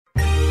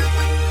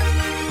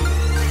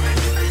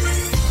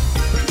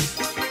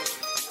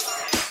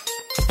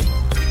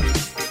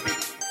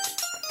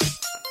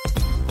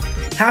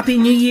Happy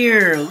New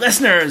Year,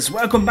 listeners!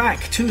 Welcome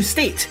back to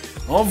State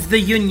of the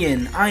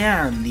Union. I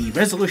am the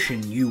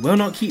resolution you will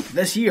not keep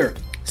this year,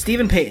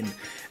 Stephen Payton,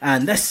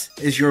 and this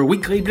is your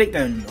weekly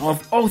breakdown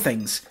of all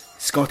things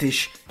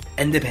Scottish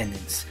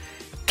independence.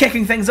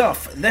 Kicking things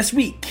off this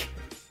week,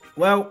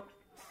 well,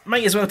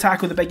 might as well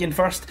tackle the big one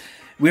first.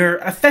 We're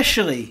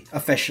officially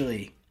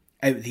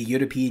out the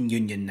European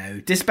Union now,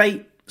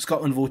 despite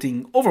Scotland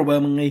voting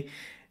overwhelmingly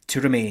to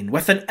remain.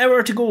 With an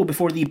hour to go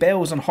before the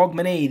bells on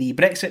Hogmanay, the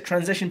Brexit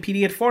transition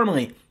period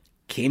formally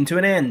came to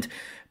an end,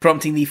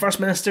 prompting the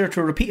First Minister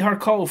to repeat her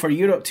call for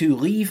Europe to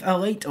leave a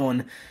light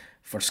on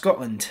for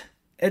Scotland.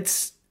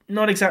 It's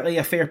not exactly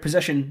a fair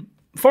position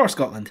for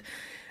Scotland,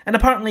 and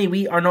apparently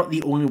we are not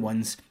the only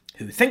ones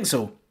who think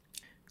so.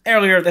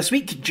 Earlier this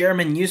week,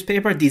 German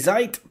newspaper Die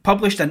Zeit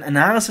published an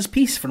analysis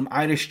piece from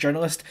Irish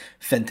journalist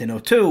Fintan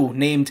O'Toole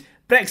named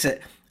Brexit,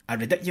 a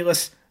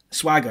ridiculous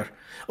swagger.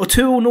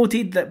 O'Toole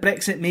noted that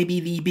Brexit may be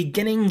the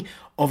beginning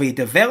of a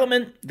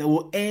development that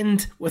will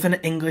end with an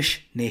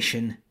English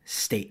nation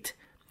state.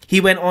 He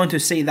went on to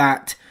say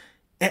that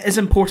it is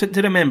important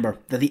to remember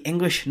that the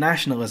English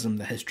nationalism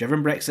that has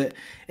driven Brexit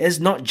is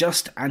not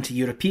just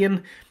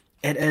anti-European,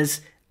 it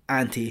is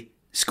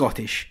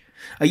anti-Scottish.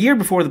 A year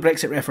before the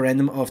Brexit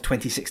referendum of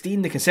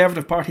 2016, the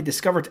Conservative Party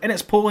discovered in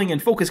its polling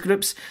and focus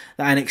groups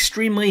that an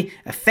extremely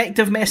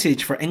effective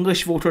message for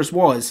English voters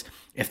was,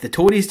 if the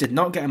Tories did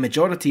not get a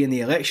majority in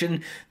the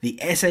election, the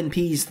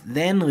SNP's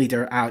then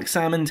leader, Alex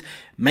Salmond,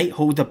 might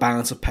hold the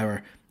balance of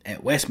power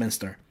at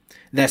Westminster.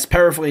 This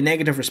powerfully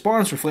negative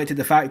response reflected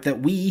the fact that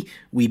we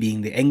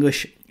being the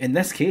English in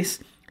this case,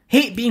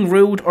 hate being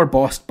ruled or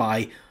bossed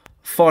by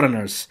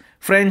foreigners.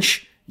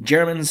 French,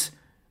 Germans,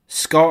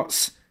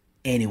 Scots,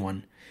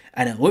 anyone.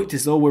 And it looked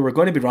as though we were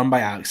going to be run by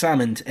Alex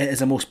Salmond. It is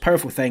a most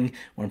powerful thing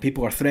when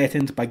people are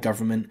threatened by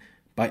government,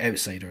 by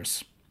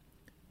outsiders.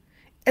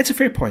 It's a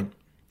fair point.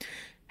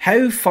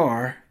 How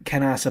far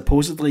can a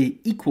supposedly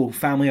equal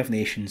family of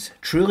nations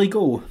truly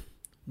go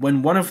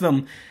when one of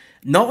them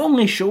not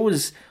only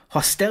shows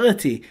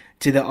hostility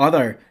to the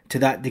other to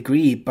that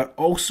degree, but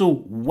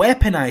also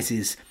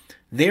weaponises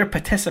their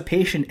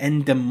participation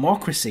in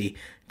democracy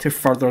to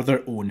further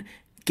their own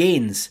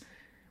gains?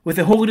 With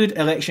the Holyrood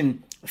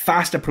election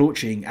fast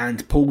approaching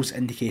and polls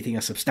indicating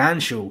a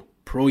substantial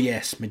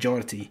pro-yes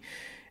majority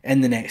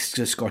in the next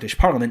Scottish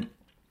Parliament,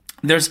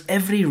 there's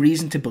every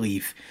reason to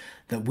believe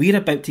that we're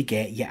about to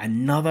get yet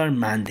another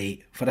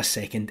mandate for a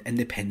second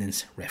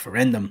independence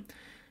referendum.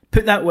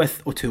 Put that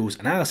with O'Toole's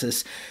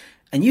analysis,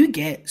 and you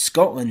get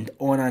Scotland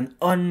on an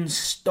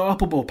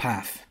unstoppable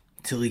path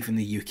to leaving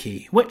the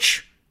UK,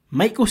 which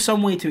might go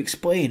some way to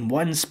explain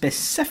one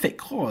specific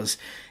clause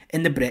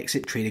in the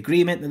Brexit trade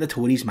agreement that the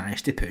Tories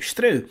managed to push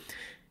through.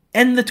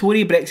 In the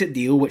Tory Brexit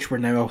deal, which we're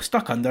now all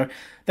stuck under,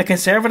 the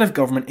Conservative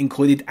government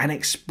included an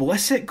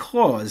explicit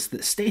clause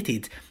that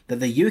stated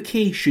that the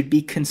UK should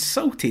be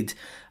consulted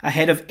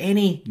ahead of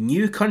any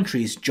new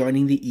countries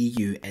joining the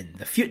EU in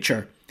the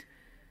future.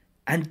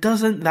 And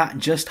doesn't that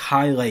just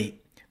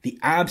highlight the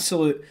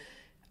absolute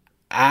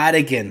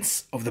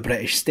arrogance of the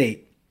British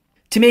state?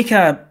 To make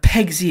a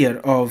pig's ear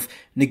of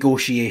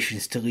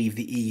negotiations to leave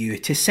the EU,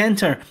 to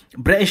centre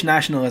British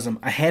nationalism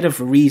ahead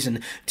of reason,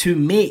 to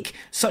make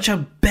such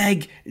a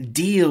big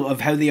deal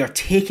of how they are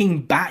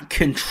taking back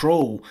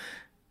control,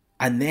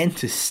 and then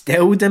to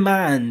still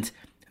demand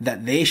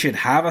that they should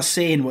have a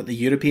say in what the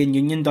European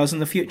Union does in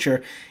the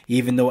future,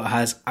 even though it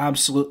has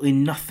absolutely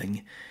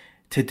nothing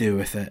to do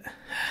with it.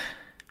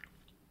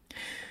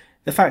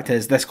 The fact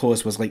is, this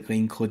clause was likely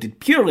included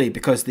purely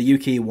because the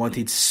UK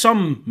wanted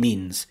some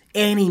means,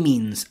 any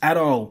means at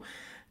all,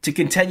 to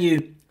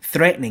continue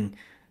threatening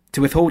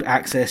to withhold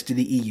access to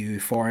the EU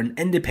for an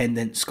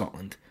independent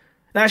Scotland.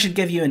 That should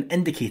give you an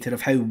indicator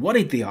of how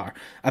worried they are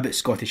about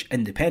Scottish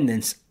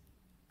independence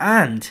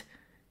and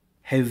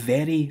how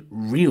very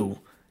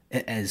real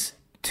it is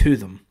to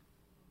them.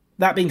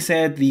 That being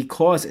said, the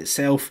clause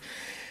itself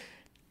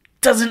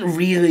doesn't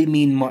really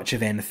mean much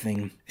of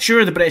anything.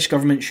 Sure, the British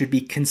government should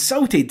be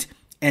consulted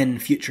in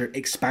future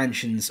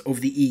expansions of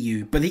the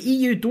EU, but the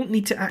EU don't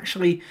need to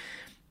actually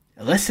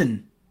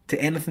listen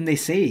to anything they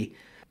say.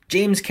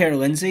 James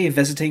Kerr-Lindsay,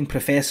 visiting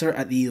professor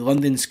at the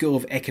London School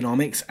of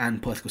Economics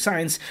and Political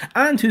Science,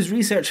 and whose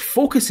research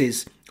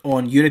focuses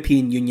on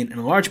European Union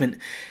enlargement,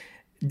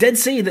 did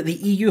say that the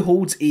EU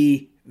holds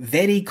a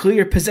very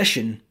clear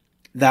position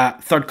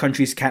that third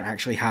countries can't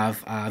actually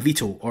have a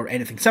veto or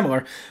anything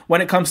similar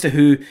when it comes to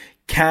who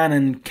can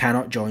and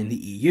cannot join the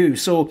EU.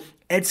 So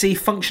it's a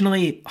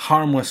functionally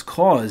harmless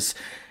clause,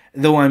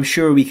 though I'm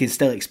sure we can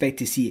still expect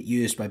to see it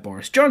used by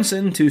Boris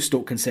Johnson to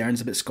stoke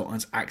concerns about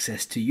Scotland's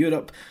access to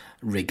Europe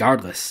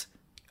regardless.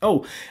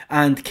 Oh,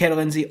 and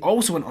Kerr-Lindsay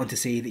also went on to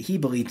say that he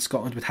believed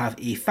Scotland would have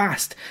a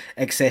fast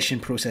accession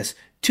process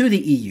to the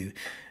EU,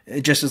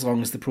 just as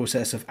long as the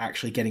process of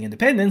actually getting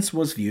independence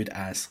was viewed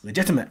as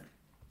legitimate.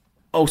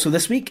 Also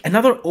this week,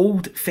 another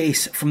old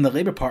face from the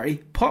Labour Party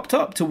popped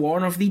up to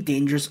warn of the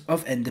dangers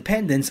of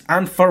independence,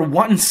 and for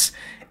once,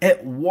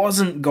 it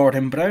wasn't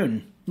Gordon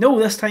Brown. No,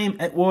 this time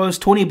it was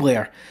Tony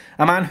Blair,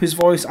 a man whose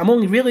voice I'm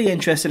only really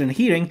interested in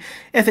hearing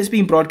if it's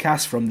been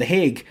broadcast from The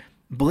Hague.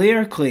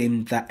 Blair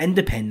claimed that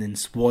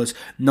independence was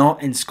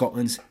not in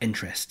Scotland's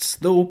interests,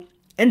 though,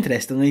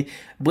 interestingly,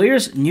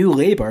 Blair's New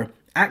Labour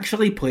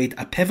actually played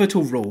a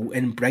pivotal role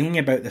in bringing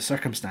about the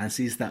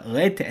circumstances that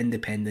led to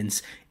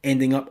independence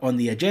ending up on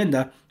the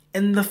agenda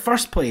in the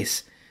first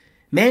place.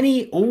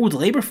 Many old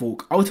Labour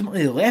folk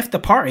ultimately left the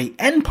party,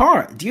 in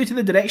part due to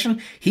the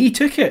direction he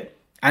took it,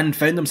 and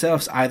found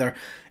themselves either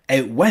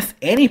out with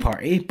any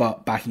party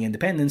but backing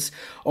independence,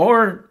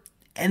 or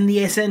in the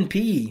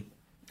SNP.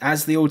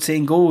 As the old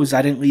saying goes,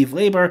 I didn't leave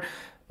Labour,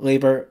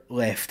 Labour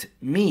left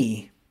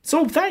me.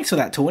 So thanks for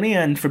that, Tony,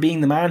 and for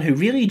being the man who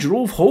really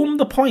drove home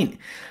the point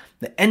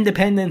that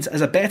independence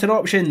is a better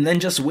option than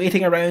just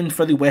waiting around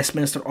for the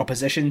Westminster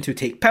opposition to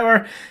take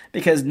power,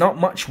 because not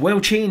much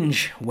will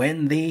change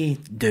when they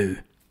do.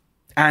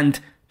 And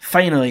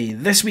finally,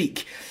 this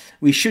week,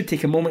 we should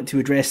take a moment to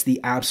address the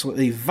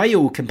absolutely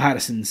vile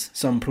comparisons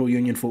some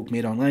pro-union folk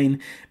made online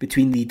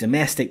between the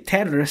domestic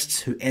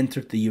terrorists who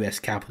entered the US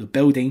Capitol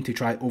building to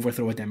try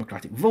overthrow a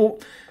democratic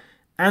vote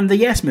and the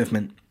Yes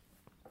movement.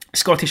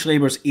 Scottish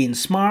Labour's Ian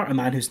Smart, a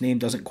man whose name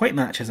doesn't quite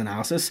match his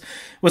analysis,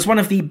 was one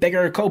of the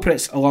bigger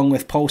culprits, along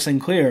with Paul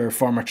Sinclair,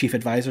 former chief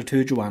advisor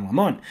to Joanne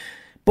Lamont.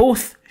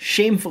 Both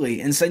shamefully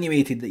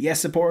insinuated that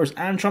Yes supporters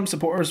and Trump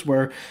supporters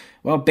were,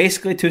 well,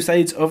 basically two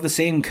sides of the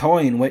same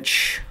coin,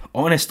 which,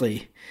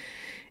 honestly,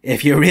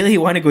 if you really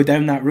want to go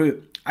down that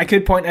route, I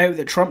could point out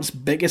that Trump's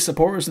biggest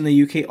supporters in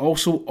the UK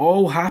also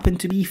all happen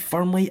to be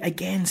firmly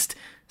against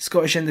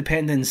Scottish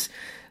independence,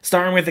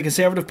 starting with the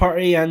Conservative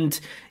Party and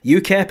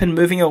UKIP and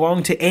moving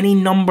along to any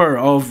number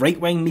of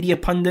right-wing media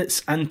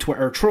pundits and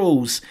Twitter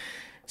trolls.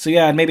 So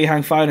yeah, I'd maybe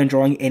hang fire on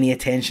drawing any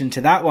attention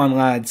to that one,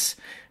 lads.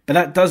 But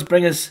that does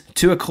bring us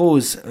to a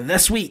close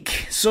this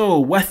week. So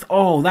with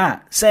all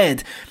that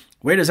said,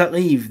 where does that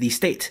leave the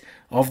State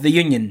of the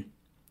Union?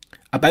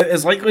 About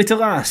as likely to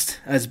last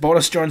as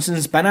Boris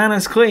Johnson's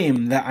bananas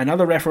claim that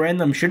another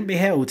referendum shouldn't be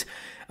held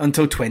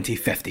until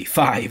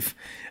 2055.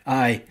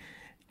 Aye,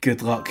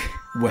 good luck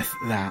with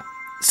that.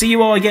 See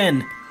you all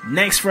again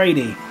next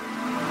Friday